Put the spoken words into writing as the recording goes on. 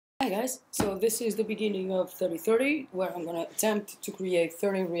guys, so this is the beginning of 3030 where I'm gonna attempt to create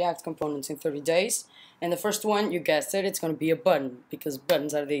 30 React components in 30 days. And the first one, you guessed it, it's gonna be a button because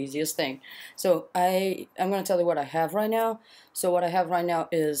buttons are the easiest thing. So I'm gonna tell you what I have right now. So what I have right now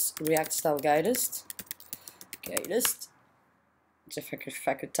is React style guidist. If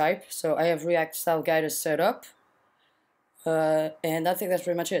I could type. So I have React style guidist set up. And I think that's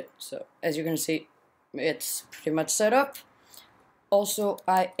pretty much it. So as you can see, it's pretty much set up. Also,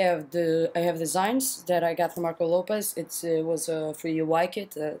 I have designs that I got from Marco Lopez. It was a free UI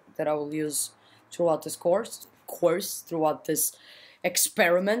kit that I will use throughout this throughout this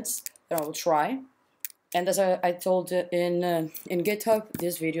experiment that I will try. And as I told in GitHub,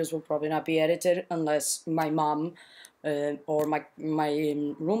 these videos will probably not be edited unless my mom or my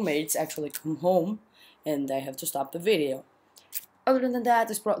roommates actually come home and I have to stop the video. Other than that,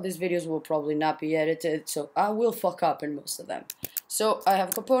 these videos will probably not be edited, so I will fuck up in most of them. So I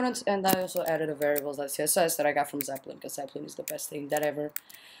have components, and I also added a variables.css that I got from Zeppelin, because Zeppelin is the best thing that ever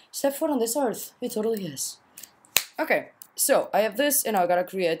stepped foot on this earth. It totally is. Okay, so I have this, and I gotta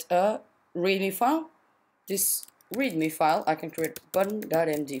create a README file. This README file, I can create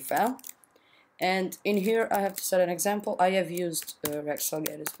button.md file. And in here, I have to set an example. I have used React style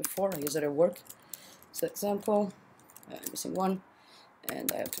guidist before. I use it at work. So example, I'm missing one.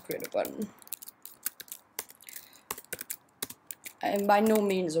 And I have to create a button. I am by no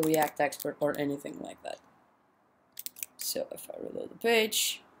means a React expert or anything like that. So if I reload the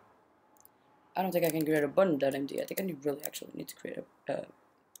page, I don't think I can create a button.md. I think I really actually need to create a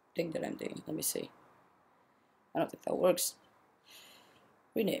thing.md. Let me see. I don't think that works.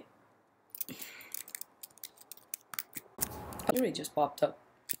 Rename. It really just popped up.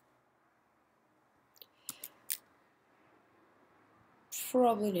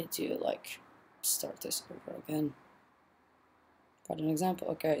 Probably need to like start this over again. Got an example.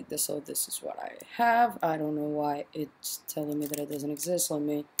 Okay, so this is what I have. I don't know why it's telling me that it doesn't exist. Let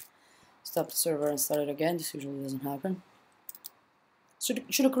me stop the server and start it again. This usually doesn't happen. Should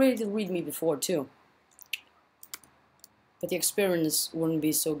have created the README before too, but the experience wouldn't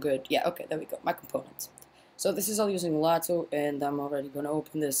be so good. Yeah, okay, there we go. My components. So this is all using Lato, and I'm already gonna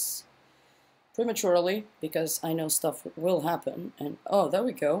open this prematurely because I know stuff will happen. And oh, there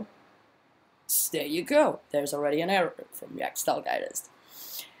we go. There you go. There's already an error from React style guidist.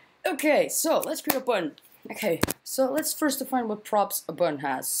 Okay, so let's create a button. Okay, so let's first define what props a button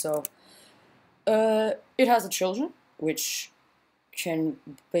has. So it has a children, which can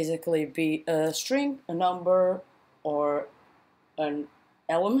basically be a string, a number, or an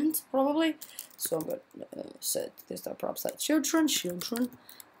element probably. So I'm gonna set this props that children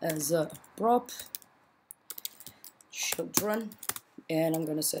as a prop children, and I'm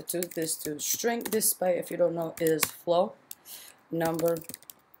gonna set this to string. This, by if you don't know, is flow, number,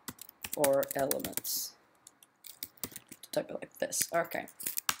 or elements. Type it like this. Okay.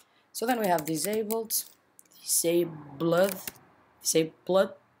 So then we have disabled. How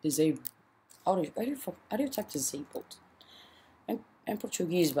do you type disabled? I'm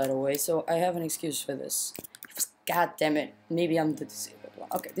Portuguese, by the way, so I have an excuse for this. God damn it! Maybe I'm the disabled one.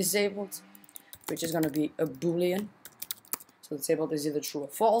 Okay, disabled, which is gonna be a boolean. So disabled is either true or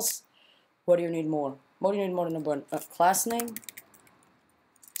false. What do you need more? What do you need more than a button? A class name.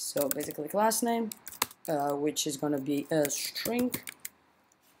 So basically class name, which is gonna be a string.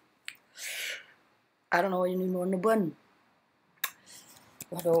 I don't know what you need more than a button.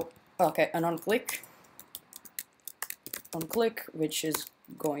 Okay, an on-click. On-click, which is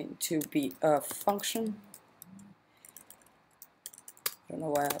going to be a function. I don't know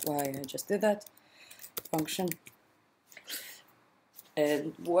why I just did that. Function.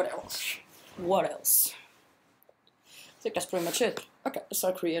 And what else? What else? I think that's pretty much it. Okay, let's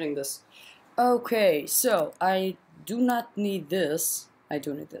start creating this. Okay, so I do not need this. I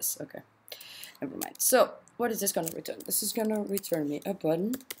do need this. Okay, never mind. So what is this gonna return? This is gonna return me a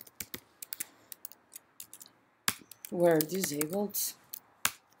button where disabled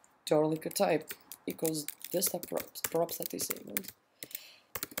totally could type equals this type props that disabled.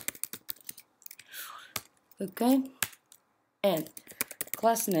 Okay, and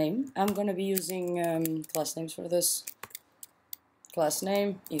class name, I'm gonna be using class names for this. Class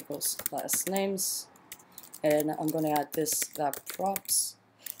name equals class names, and I'm gonna add this props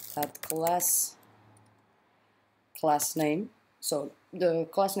class name. So the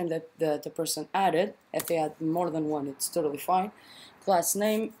class name that the person added, if they add more than one, it's totally fine. Class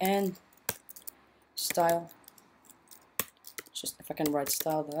name and style. Just if I can write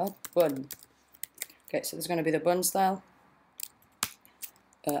style that button. Okay, so this is going to be the button style.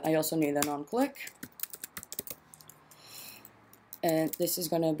 I also need an on-click. and this is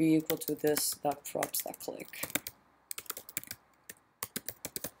gonna be equal to this dot props dot click.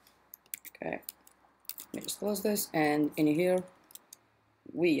 Okay, let me just close this, and in here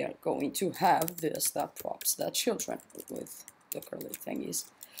we are going to have this dot props dot children with the curly thingies.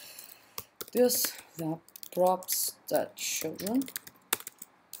 This dot props dot children,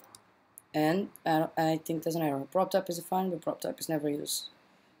 and I think there's an error. Prop type is fine, but prop type is never used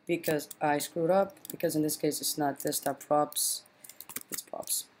because I screwed up. Because in this case it's not this dot props, it's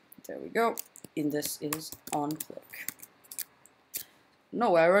props. There we go. And this is on click.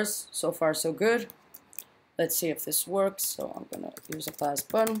 No errors, so far so good. Let's see if this works. So I'm gonna use a class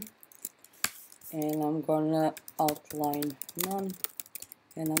button, and I'm gonna outline none,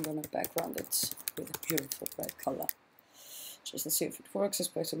 and I'm gonna background it with a beautiful red color. Just to see if it works.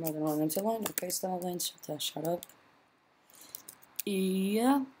 Expect more than one empty line. Okay, style lines. Shut up.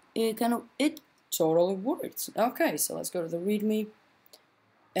 Yeah, it totally worked. Okay, so let's go to the README,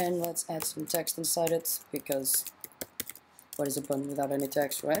 and let's add some text inside it, because what is a button without any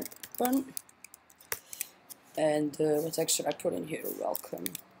text, right? Button. And what text should I put in here? Welcome.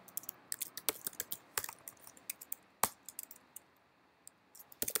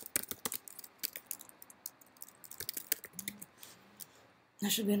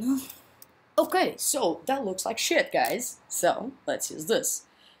 That should be enough. Okay, so that looks like shit, guys. So let's use this.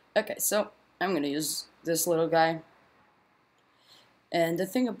 Okay, so I'm gonna use this little guy. And the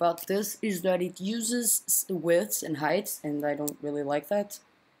thing about this is that it uses widths and heights, and I don't really like that.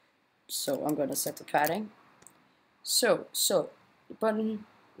 So I'm gonna set the padding. So the button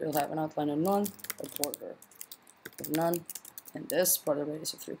will have an outline of none, a border of none, and this border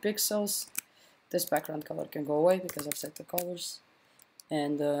radius of 3 pixels. This background color can go away because I've set the colors.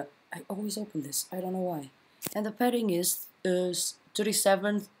 And I always open this, I don't know why. And the padding is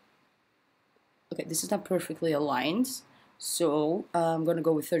 37. Okay, this is not perfectly aligned, so I'm gonna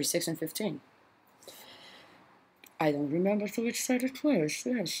go with 36 and 15. I don't remember to which side it was.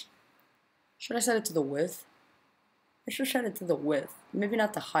 Yes. Should I set it to the width? I should set it to the width. Maybe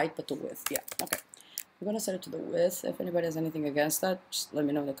not the height, but the width. Yeah, okay. I'm gonna set it to the width. If anybody has anything against that, just let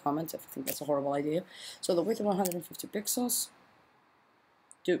me know in the comments if you think that's a horrible idea. So the width of 150 pixels.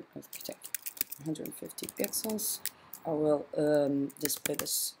 Dude, 150 pixels. I will display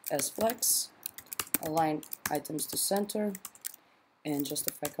this as flex. Align items to center and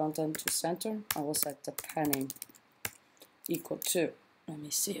justify content to center. I will set the panning equal to, let me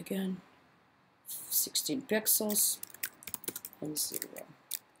see again, 16 pixels. Let me see.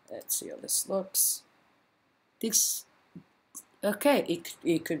 Let's see how this looks. This, okay,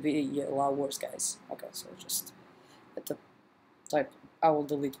 it could be a lot worse, guys. Okay, so just at the type. I will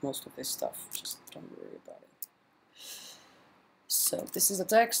delete most of this stuff, just don't worry about it. So this is the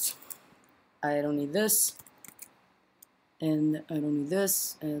text. I don't need this, and I don't need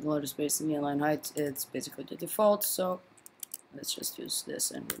this, and letter spacing and line height, it's basically the default, so let's just use this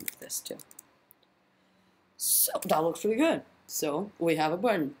and remove this too. So that looks really good. So we have a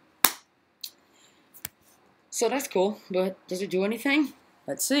button. So that's cool, but does it do anything?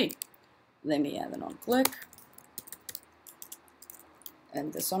 Let's see. Let me add an on click.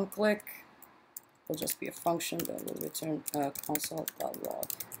 And this on click will just be a function that will return console.log.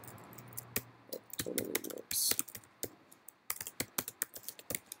 It totally works.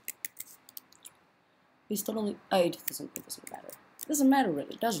 It's totally, it doesn't matter. It doesn't matter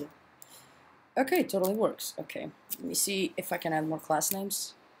really, does it? Okay, it totally works. Okay, let me see if I can add more class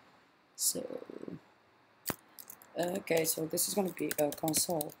names. So, okay, so this is going to be a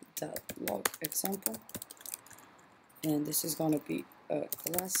console.log example. And this is going to be a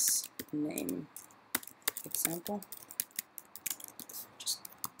class name example. Just,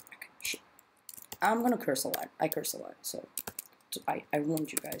 okay, shit. I'm gonna curse a lot. I curse a lot, so I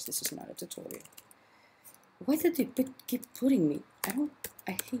warned you guys, this is not a tutorial. Why did they keep putting me?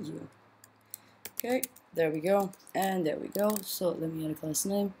 I hate you. Okay, there we go, and there we go. So let me add a class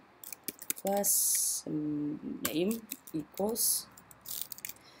name. Class name equals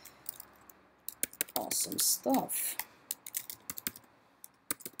awesome stuff.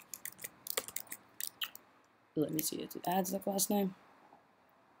 Let me see if it adds the class name.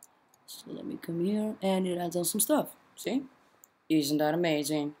 So let me come here, and it adds awesome stuff. See? Isn't that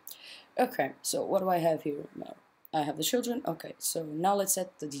amazing? Okay, so what do I have here now? I have the children. Okay, so now let's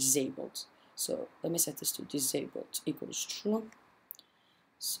set the disabled. So let me set this to disabled equals true.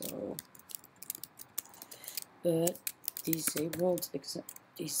 So disabled.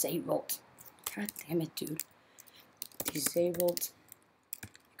 God damn it, dude. Disabled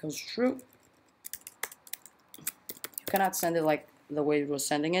equals true. You cannot send it like the way it was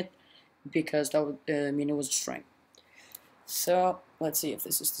sending it, because that would mean it was a string. So let's see if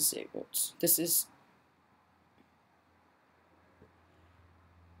this is disabled. This is.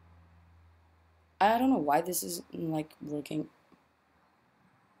 I don't know why this is like working.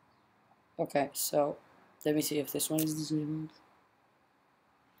 Okay, so let me see if this one is disabled.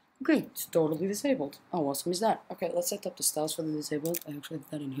 Okay, it's totally disabled. How awesome is that? Okay, let's set up the styles for the disabled. I actually have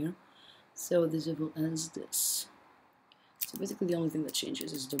that in here. So disabled as this. So basically the only thing that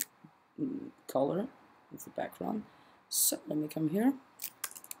changes is the color of the background. So let me come here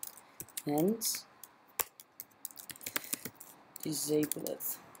and disable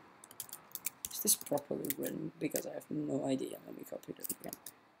it. Is this properly written? Because I have no idea. Let me copy it again.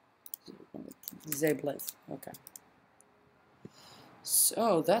 Disable it. Okay.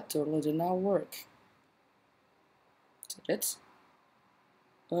 So that totally did not work. Did it?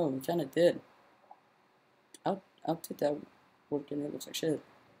 Oh, it kinda did. How did that work and it looks like shit?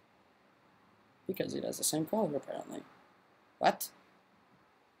 Because it has the same color apparently. What?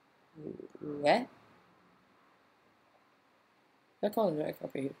 What? What color did I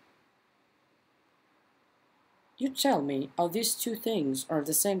copy here? You tell me how these two things are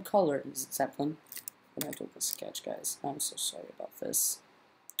the same color, Zeppelin. When I took the sketch, guys. I'm so sorry about this.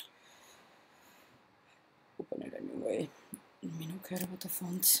 Open it anyway. I don't care about the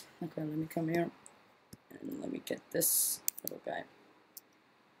font. Okay, let me come here and let me get this little guy.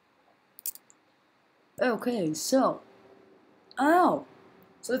 Okay, so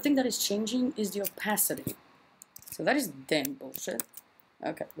so the thing that is changing is the opacity. So that is damn bullshit.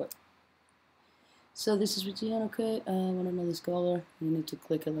 Okay, look. So this is routine. Okay, I want to know this color. You need to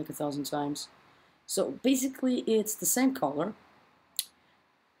click it like 1,000 times. So basically, it's the same color.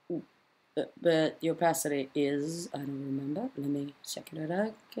 But the opacity is, I don't remember, let me check it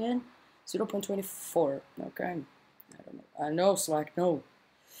out again, 0.24, okay, I don't know, I know Slack, no,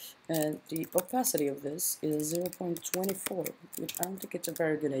 and the opacity of this is 0.24, which I don't think it's a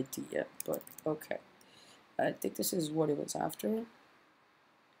very good idea, but okay, I think this is what it was after.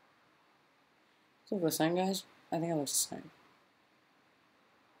 So the same, guys, I think it looks the same.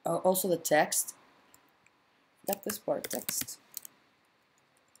 Also the text, got this part, text.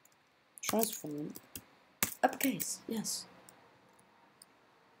 Transform uppercase, yes.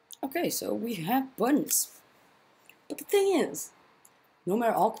 Okay, so we have buttons. But the thing is, no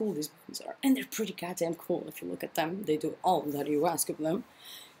matter how cool these buttons are, and they're pretty goddamn cool if you look at them, they do all that you ask of them.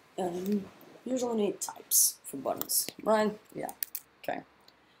 You usually need types for buttons, right? Yeah, okay.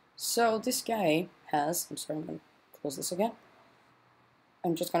 So this guy has, I'm sorry, I'm going to close this again.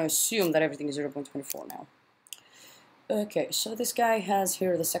 I'm just going to assume that everything is 0.24 now. Okay, so this guy has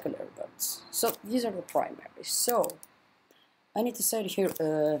here the secondary buttons. So these are the primary. So I need to say here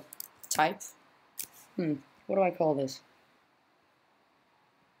type. What do I call this?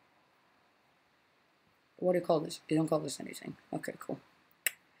 What do you call this? You don't call this anything. Okay, cool.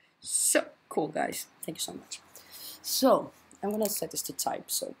 So cool, guys. Thank you so much. So I'm gonna set this to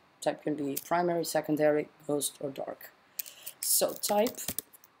type. So type can be primary, secondary, ghost, or dark. So type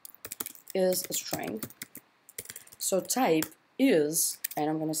is a string. So type is, and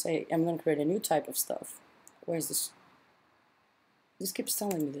I'm gonna create a new type of stuff. Where is this? This keeps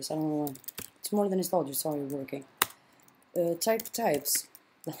telling me this, I don't know why. It's more than it's told you, sorry, you're working. Types,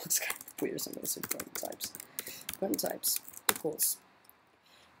 that looks kind of weird, so I'm gonna say button types. Button types equals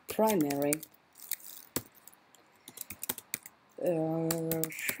primary,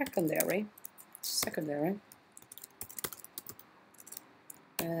 secondary,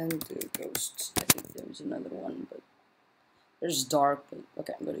 and ghost. I think there was another one, but there's dark, but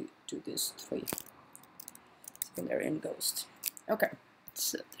okay, I'm gonna do this 3. Secondary and ghost. Okay,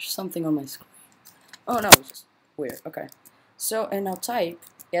 so there's something on my screen. Oh no, it's just weird. Okay, so and now type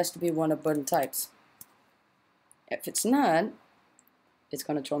has to be one of button types. If it's not, it's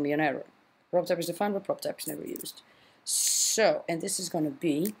gonna throw me an error. Prop type is defined, but prop type is never used. So, and this is gonna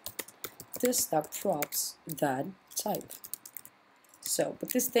be this that props that type. So, but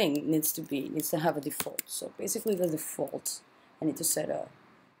this thing needs to have a default. So basically, the default, I need to set a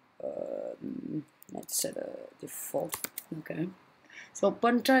default. Okay. So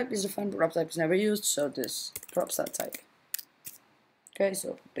button type is defined, but prop type is never used. So this props that type. Okay.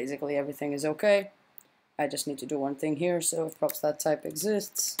 So basically everything is okay. I just need to do one thing here. So if props that type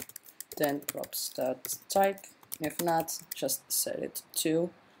exists, then props that type. If not, just set it to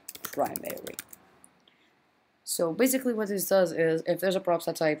primary. So basically what this does is, if there's a props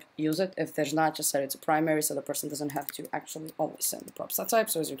that type, use it. If there's not, just set it to primary, so the person doesn't have to actually always send the props that type.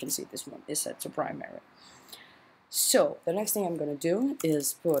 So as you can see, this one is set to primary. So the next thing I'm going to do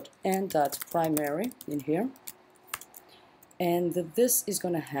is put n.primary in here. And this is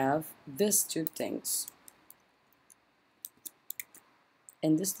going to have these two things.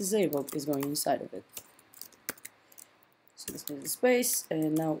 and this disabled is going inside of it. So this is the space,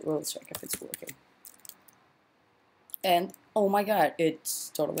 and now we'll check if it's working. And oh my god, it's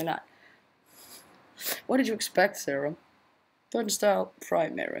totally not. What did you expect, Sarah? Button style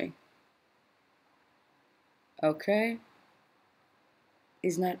primary. Okay.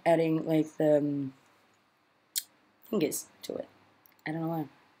 He's not adding like the thingies to it. I don't know why.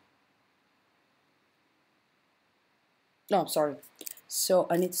 No, sorry. So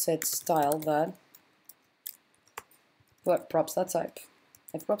I need to set style that what props that type.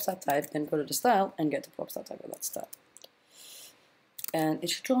 If props that type, then go to the style and get the props that type of that style. And it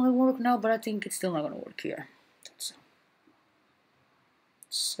should totally work now, but I think it's still not gonna work here.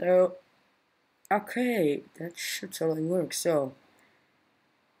 So okay, that should totally work. So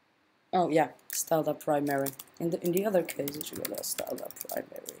oh yeah, style that primary. In the other case, it should go to style that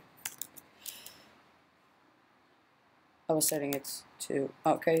primary. I was setting it to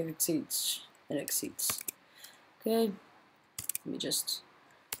okay, it exceeds. It exceeds. Okay, let me just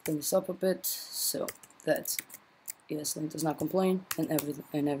bring this up a bit so that ESLint does not complain and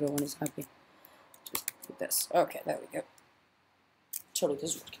everyone is happy. Just do this. Okay, there we go. Totally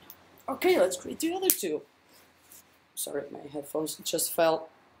does work now. Okay, let's create the other two. Sorry, my headphones just fell.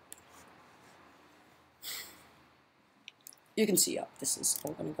 You can see this is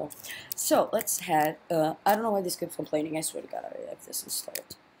all gonna go. So let's head. I don't know why this keeps complaining. I swear to God, I have this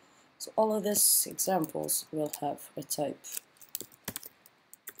installed. So all of these examples will have a type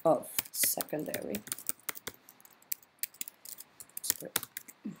of secondary. Let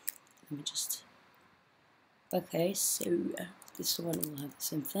me just. Okay, so this one will have the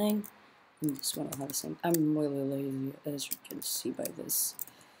same thing, and this one will have the same. I'm really lazy, as you can see by this.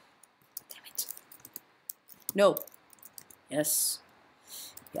 Damn it! No. Yes.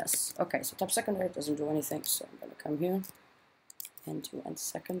 Yes. Okay, so top secondary doesn't do anything, so I'm gonna come here and do end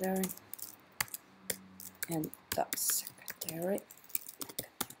secondary and top secondary.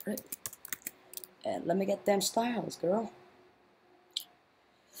 And let me get them styles, girl.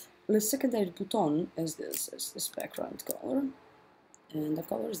 The secondary button is this background color, and the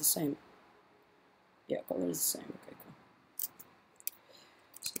color is the same. Yeah, color is the same. Okay, cool.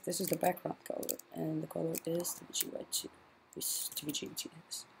 So this is the background color, and the color is TVG It's TVG.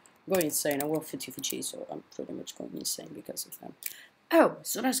 I'm going insane. I work for TVG, so I'm pretty much going insane because of them. Oh,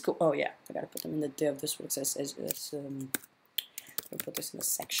 so that's cool. Oh yeah, I gotta put them in the div. This works as I'll put this in a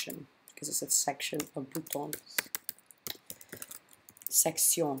section because it's a section of buttons.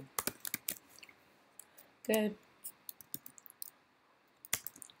 Section. Good.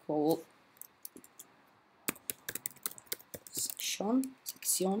 Cool.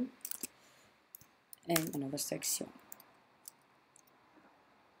 Section, and another section.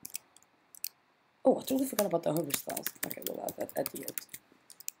 Oh, I totally forgot about the hover styles. Okay, we'll add that at the end.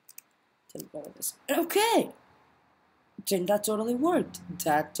 Tell me about this. Okay, then that totally worked.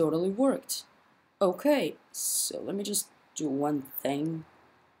 That totally worked. Okay, so let me just do one thing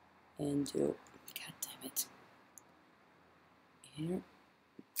and do. God damn it. Here.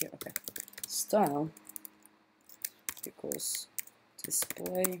 Okay. Style equals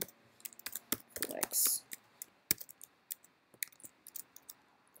display flex.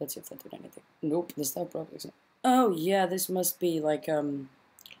 Let's see if that did anything. Nope, the style property isn't. Oh yeah, this must be like oh,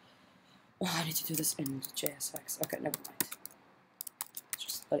 I need to do this in JSX. Okay, never mind.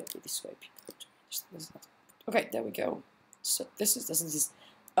 Just let it be this way, people. Okay, there we go. So this is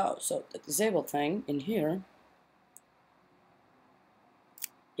oh, so the disable thing in here.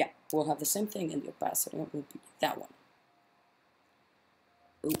 Yeah, we'll have the same thing, and the opacity will be that one.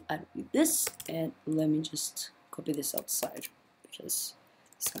 Oh, I don't need this, and let me just copy this outside because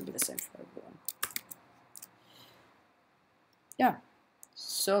it's gonna be the same for everyone. Yeah,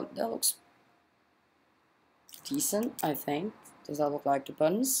 so that looks decent, I think. Does that look like the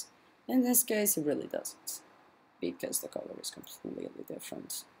buttons? In this case, it really doesn't, because the color is completely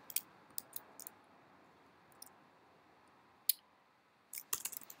different.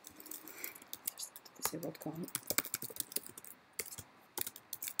 Disabled comment.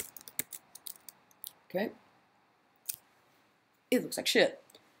 Okay. It looks like shit.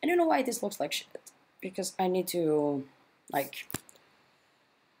 I don't know why this looks like shit. Because I need to, like,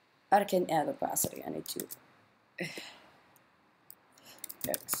 I can add opacity. I need to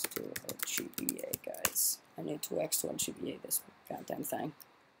X to a GBA, guys. I need to X to a GBA this goddamn thing.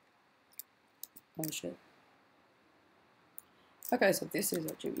 Oh shit. Okay, so this is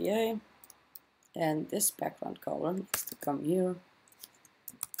a GBA. And this background color needs to come here.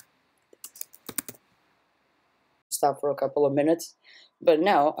 Stop for a couple of minutes, but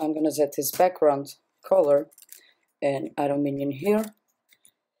now I'm gonna set this background color and add a minion here,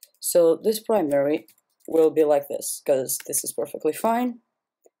 So this primary will be like this, because this is perfectly fine.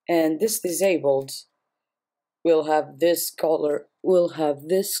 And this disabled will have this color as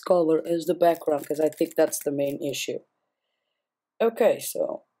the background, because I think that's the main issue. Okay,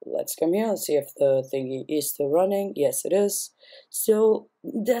 so let's come here. Let's see if the thingy is still running. Yes, it is. So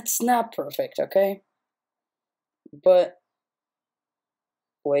that's not perfect, okay? But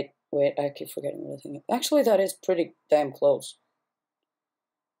wait, I keep forgetting what I think. Actually, that is pretty damn close.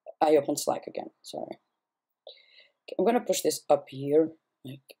 I opened Slack again, sorry. Okay, I'm gonna push this up here.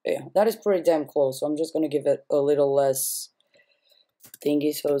 Like, yeah, that is pretty damn close, so I'm just gonna give it a little less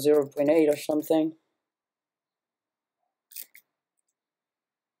thingy, so 0.8 or something.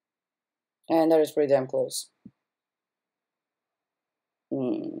 And that is pretty damn close.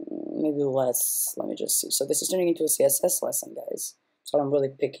 Maybe less. Let me just see. So this is turning into a CSS lesson, guys. So I'm really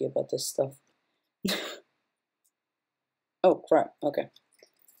picky about this stuff. Oh, crap. Okay.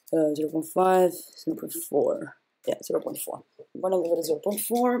 0.5, 0.4. Yeah, 0.4. I'm gonna leave it at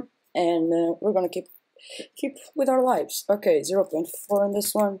 0.4, and we're gonna keep with our lives. Okay, 0.4 on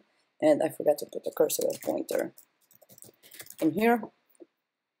this one, and I forgot to put the cursor as pointer in here.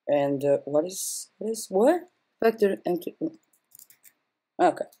 And what? Vector empty.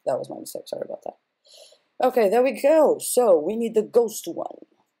 Okay, that was my mistake. Sorry about that. Okay, there we go. So we need the ghost one.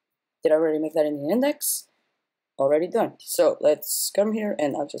 Did I already make that in the index? Already done. So let's come here,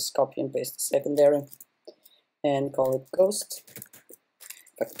 and I'll just copy and paste the secondary and call it ghost.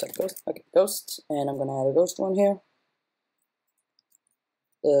 If I can type ghost. Okay, ghost, and I'm gonna add a ghost one here.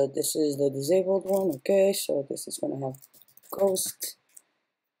 This is the disabled one. Okay, so this is gonna have ghost.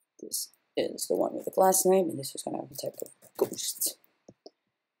 This is the one with the class name, and this is gonna have the type of ghost.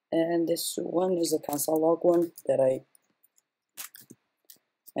 And this one is a console log one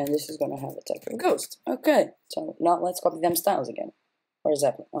and this is gonna have a type of ghost. Okay, so now let's copy them styles again. Where is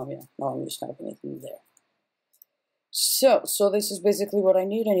that? Oh yeah, now I'm just typing it in there. So this is basically what I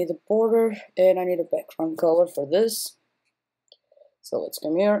need. I need a border and I need a background color for this. So let's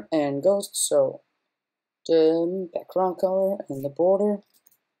come here and ghost. So the background color and the border.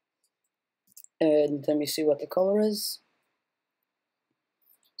 And let me see what the color is.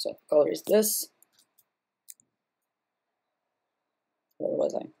 So the color is this. Where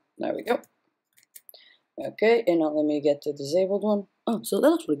was I? There we go. Okay, and now let me get the disabled one. Oh, so that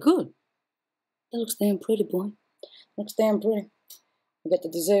looks pretty good. That looks damn pretty, boy. Looks damn pretty. We get the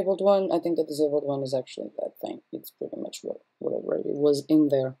disabled one. I think the disabled one is actually that thing. It's pretty much what already was in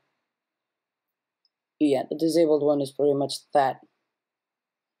there. Yeah, the disabled one is pretty much that.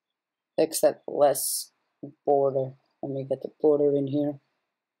 Except less border. Let me get the border in here.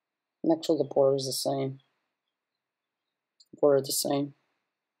 And actually the border is the same. Border the same.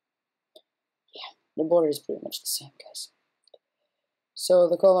 Yeah, the border is pretty much the same, guys. So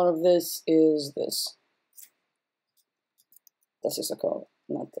the color of this is this. This is the color,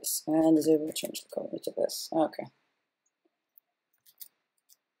 not this. And disable, change the color to this. Okay.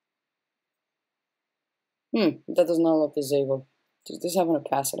 That does not look disabled. Does this have an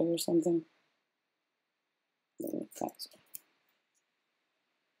opacity or something?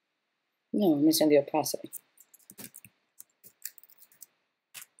 No, I'm missing the opacity.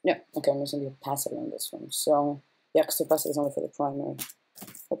 Yeah, okay, I'm missing the opacity on this one. So, yeah, because the opacity is only for the primary.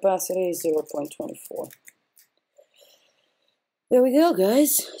 Opacity is 0.24. There we go,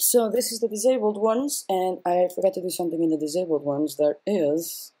 guys. So this is the disabled ones, and I forgot to do something in the disabled ones. There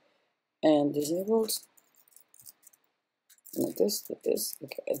is, and disabled, like this, like this.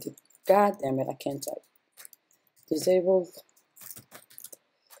 Okay, I did. God damn it, I can't type. Disabled.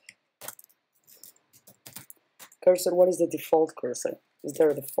 Cursor, what is the default cursor? Is there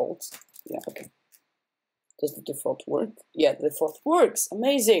a default? Yeah, okay. Does the default work? Yeah, the default works.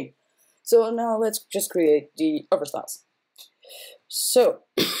 Amazing. So now let's just create the other styles. So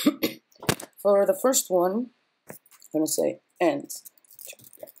for the first one, I'm gonna say end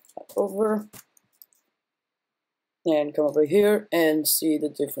over and come over here and see the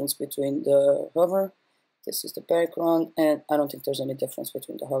difference between the hover. This is the background, and I don't think there's any difference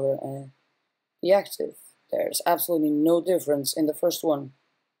between the hover and the active. There's absolutely no difference in the first one.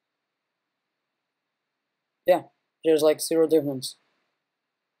 Yeah, there's like zero difference.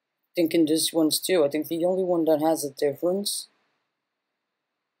 I think in this one's too. I think the only one that has a difference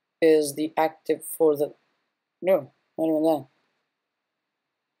is the active for the... No, not even that.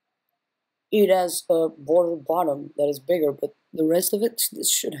 It has a border bottom that is bigger, but the rest of it, this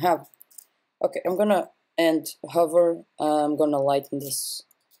should have... Okay, I'm gonna end hover. I'm gonna lighten this.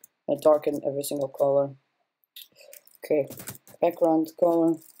 Darken every single color. Okay, background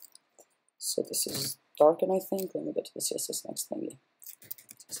color. So this is darken, I think. Let me go to the CSS next thingy.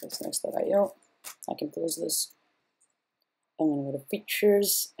 So it's next.io. I can close this. I'm going to go to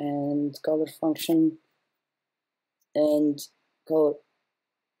features and color function and color.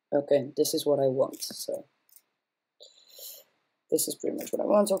 Okay, this is what I want. So this is pretty much what I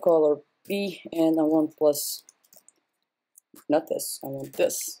want. So color B, and I want plus, not this, I want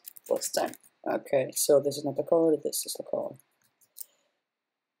this plus 10. Okay, so this is not the color, this is the color.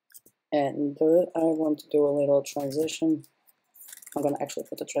 And I want to do a little transition. I'm going to actually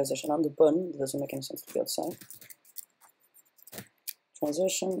put the transition on the button. It doesn't make any sense to be outside.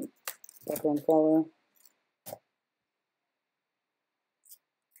 Transition, background color.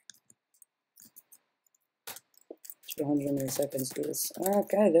 $200 milliseconds is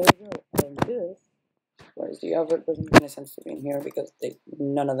okay. There we go. And this, where's the hover? It doesn't make any sense to be in here because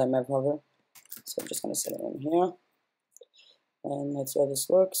none of them have hover. So I'm just gonna set it in here. And that's how this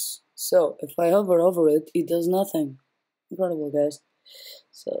looks. So if I hover over it, it does nothing. Incredible, guys.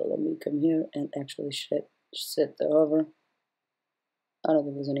 So let me come here and actually set the hover. I don't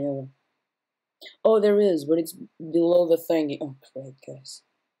think there's any hover. Oh, there is, but it's below the thingy. Oh, great, guys.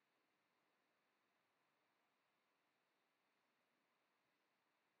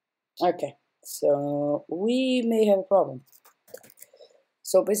 Okay, so we may have a problem.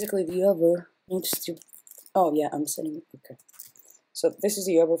 So basically the hover needs to, oh yeah, I'm setting it, okay. So this is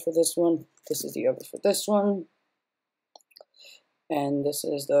the hover for this one, this is the hover for this one, and this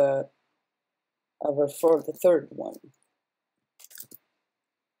is the hover for the third one.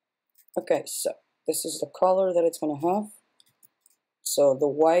 Okay, so this is the color that it's going to have. So the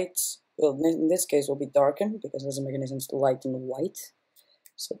white, well, in this case, will be darkened because it doesn't make any sense to lighten white.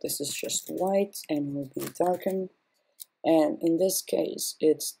 So this is just white and will be darkened. And in this case,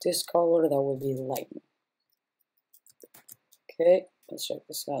 it's this color that will be lightened. Okay, let's check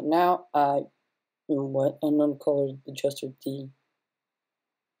this out. Now, what unknown color adjuster D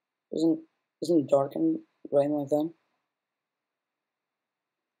isn't darkened right like that?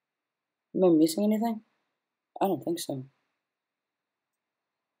 Am I missing anything? I don't think so.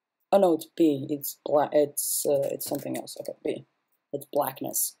 Oh no, it's B. It's black. It's something else. Okay, B. It's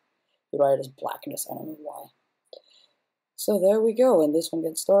blackness. You write it as blackness. I don't know why. So there we go. And this one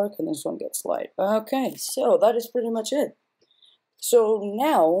gets dark, and this one gets light. Okay, so that is pretty much it. So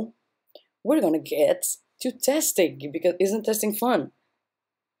now we're gonna get to testing because isn't testing fun?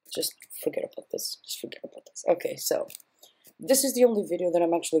 Just forget about this. Just forget about this. Okay, so this is the only video that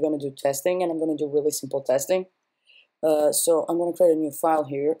I'm actually gonna do testing, and I'm gonna do really simple testing. So I'm going to create a new file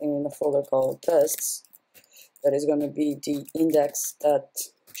here in a folder called tests. That is going to be the index.js,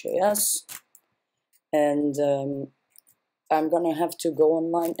 and I'm going to have to go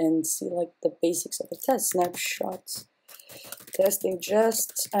online and see like the basics of a test. Snapshot testing.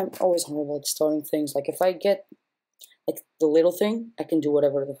 Just I'm always horrible at starting things. Like if I get like the little thing, I can do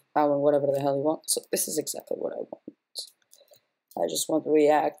whatever the hell I want. So this is exactly what I want. I just want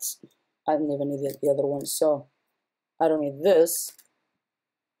React. I don't even need the other one. So I don't need this.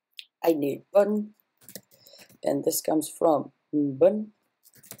 I need button, and this comes from button.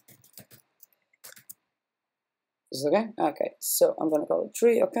 Is this okay? Okay, so I'm gonna call it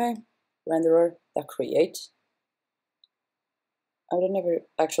tree. Okay, renderer that create. I would never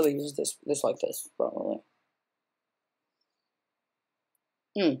actually use this like this probably.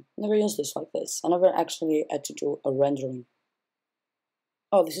 Never used this like this. I never actually had to do a rendering.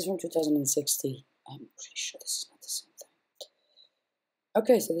 Oh, this is from 2060. I'm pretty sure this is not the same thing.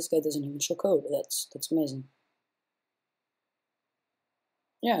 Okay, so this guy doesn't even show code. That's amazing.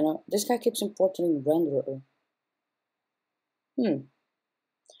 Yeah, no, this guy keeps importing renderer. I'm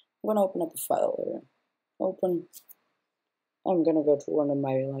gonna open up a file here. Open. I'm gonna go to one of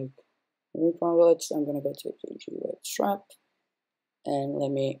my wallets. I'm gonna go to the strap, and let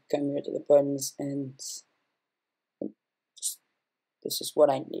me come here to the buttons, and this is what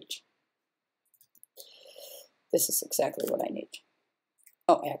I need. This is exactly what I need.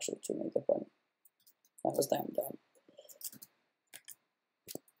 Oh, actually, to make the button. That was damn dumb.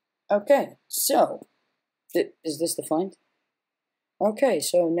 Okay, so is this defined? Okay,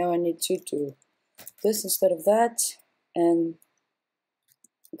 so now I need to do this instead of that, and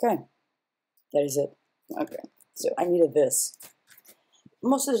okay, that is it. Okay, so I needed this.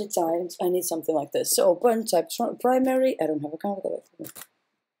 Most of the times I need something like this. So button type primary. I don't have a calculator.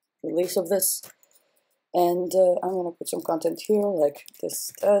 Release of this, and I'm gonna put some content here like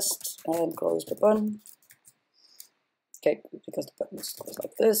this test and close the button. Okay, because the button is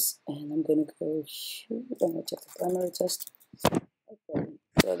like this, and I'm gonna go here. I'm gonna take the primary test. Okay,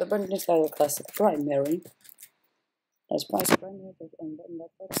 so the button is titled classic primary. As primary and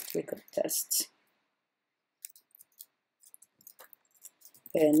button.text, we could test.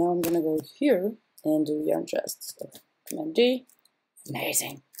 And now I'm gonna go here and do yarn just. So Command D,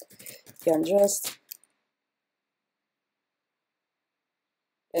 amazing. Yarn just,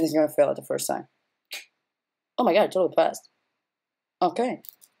 and it's gonna fail it the first time. Oh my god, it totally passed. Okay,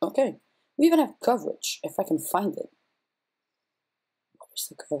 okay. We even have coverage, if I can find it. Where's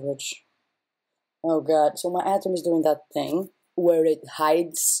the coverage? Oh god, so my atom is doing that thing where it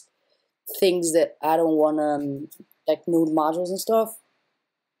hides things that I don't wanna, like node modules and stuff.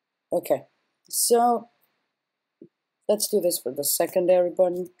 Okay, so let's do this for the secondary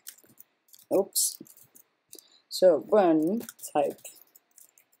button. Oops. So button type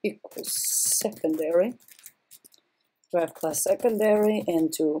equals secondary. Drive class secondary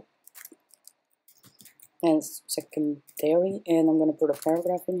and secondary, and I'm gonna put a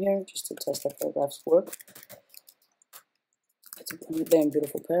paragraph in here just to test how paragraphs work. It's a damn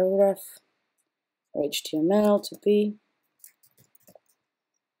beautiful paragraph. Or HTML to be.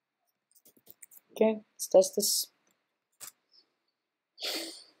 Okay, let's test this.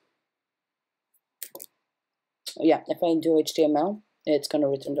 Yeah, if I do HTML, it's gonna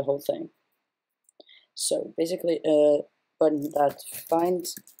return the whole thing. So basically, button that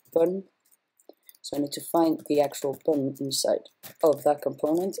finds button. So I need to find the actual button inside of that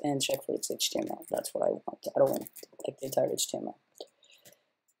component and check for its HTML. That's what I want. I don't want like the entire HTML.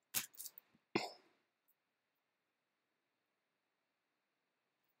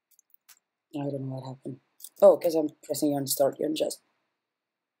 I don't know what happened. Oh, because I'm pressing yarn start, yarn just.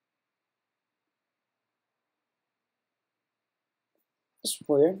 It's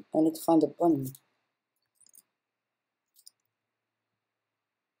weird. I need to find the button.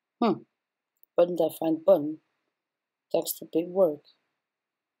 Button that find button. Text to big work.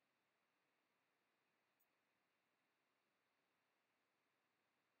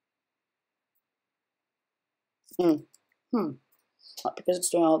 Because it's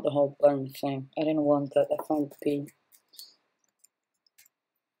doing out the whole button thing. I didn't want that. I found P.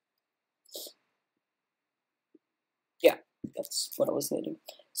 Yeah, that's what I was needing.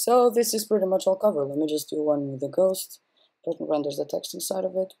 So this is pretty much all covered. Let me just do one with the ghost. Button renders the text inside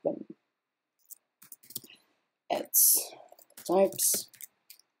of it. When it's types.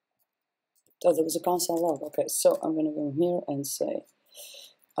 Oh, there was a console log. Okay, so I'm gonna go here and say,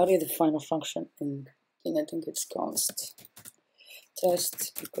 how do you define a function in I think it's const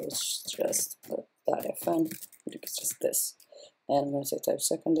test equals just .fn. I think it's just this. And I'm gonna say type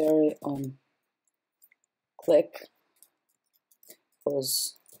secondary on click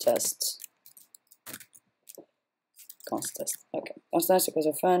equals test const test. Okay, const test equals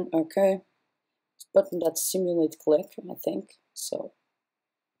fn. Okay, button that simulate click, I think. So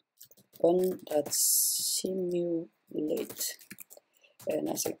button that simulate, and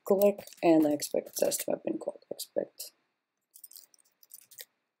I say click, and I expect test to have been called. Expect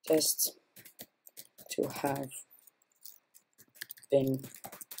test to have been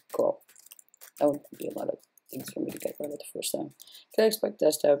called. That would be a lot of things for me to get right at the first time. Can I expect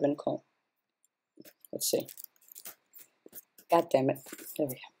test to have been called? Let's see. God damn it. There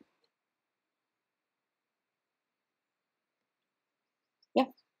we go.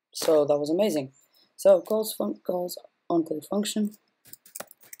 Yeah, so that was amazing. So calls on click function.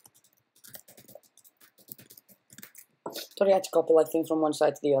 So I had to copy like things from one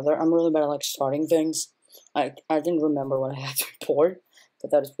side to the other. I'm really bad at like starting things. I didn't remember what I had to report,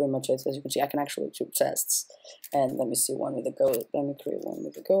 but that is pretty much it. As you can see, I can actually do tests. And let me see one with the ghost. Let me create one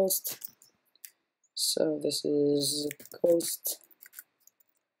with the ghost. So this is ghost.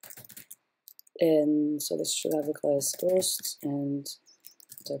 And so this should have a class ghost, and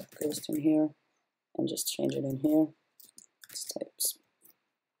type ghost in here, and just change it in here. It's types.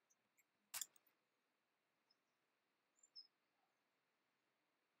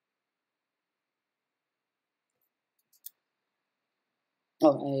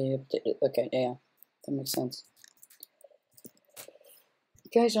 Oh, I updated. Okay, yeah, that makes sense.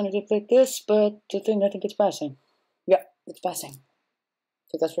 Guys, I need to click this, but I think it's passing. Yeah, it's passing.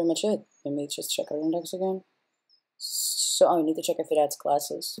 So that's pretty much it. Let me just check our index again. So I need to check if it adds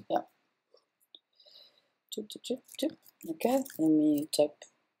classes. Yeah. Okay, let me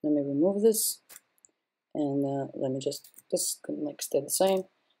remove this, and let me just, this can like stay the same.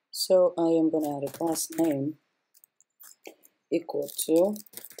 So I am gonna add a class name equal to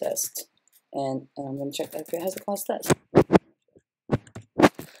test, and I'm gonna check if it has a class test.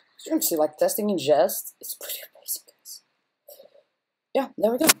 So you can see like testing in Jest is pretty amazing, guys. Yeah,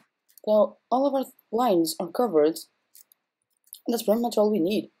 there we go. So all of our lines are covered, and that's pretty much all we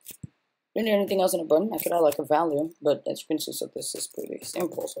need. Don't need anything else in a button. I could add like a value, but as you can see, so this is pretty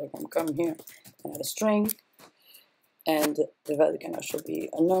simple. So I can come here and add a string, and the value can also be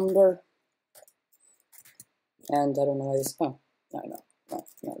a number. And I don't know why this. Oh,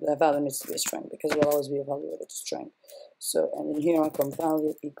 no, the value needs to be a string because it will always be evaluated as string. So, and in here I come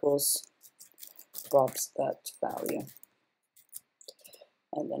value equals props.value.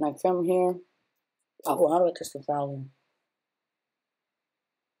 And then I come here. Oh, how do I test the value?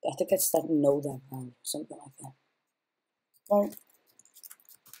 I think it's that know that value, something like that. Right.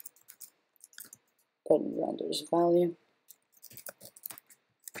 Button renders value.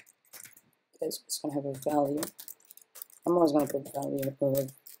 Because it's gonna have a value. I'm always gonna put value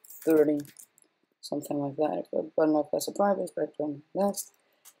of 30, something like that. But button of class of private, expect button next.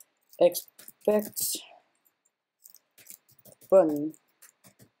 Expect button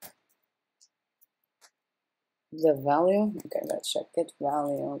the value. Okay, let's check it.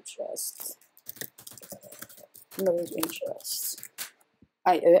 Value just no interest.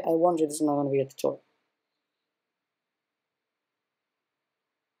 I wonder this is not gonna be a tutorial.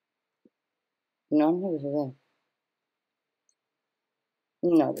 No, this is it.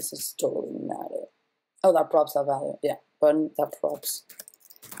 No, this is totally not it. Oh, that props that value. Yeah, button that props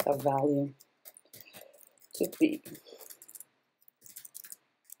that value to be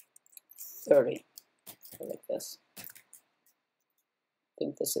 30. Like this. I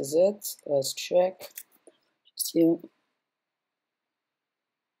think this is it. Let's check. See.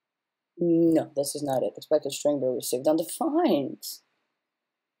 No, this is not it. Expected string be received undefined.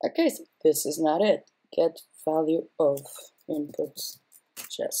 Okay, so this is not it. Get value of inputs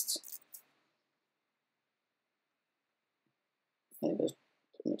just. I think that's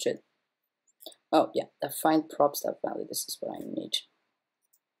pretty much it. Oh yeah, define props that value. This is what I need.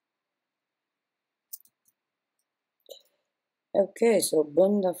 Okay, so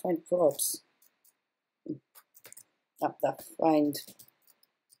button define props. Defined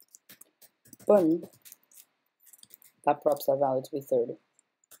button that props that value to be 30.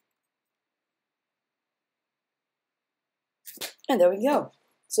 And there we go.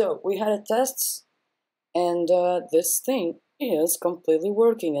 So we had a test, and this thing is completely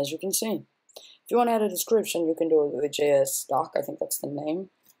working, as you can see. If you want to add a description, you can do it with JS doc. I think that's the name.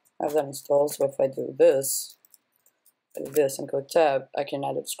 I have that installed. So if I do this and go tab, I can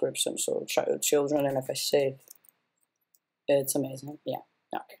add a description. So child children, and if I save, it's amazing. Yeah.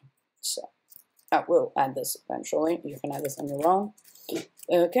 Okay. So I will add this eventually. You can add this on your own.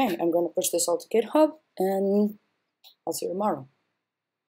 Okay, I'm going to push this all to GitHub, and I'll see you tomorrow.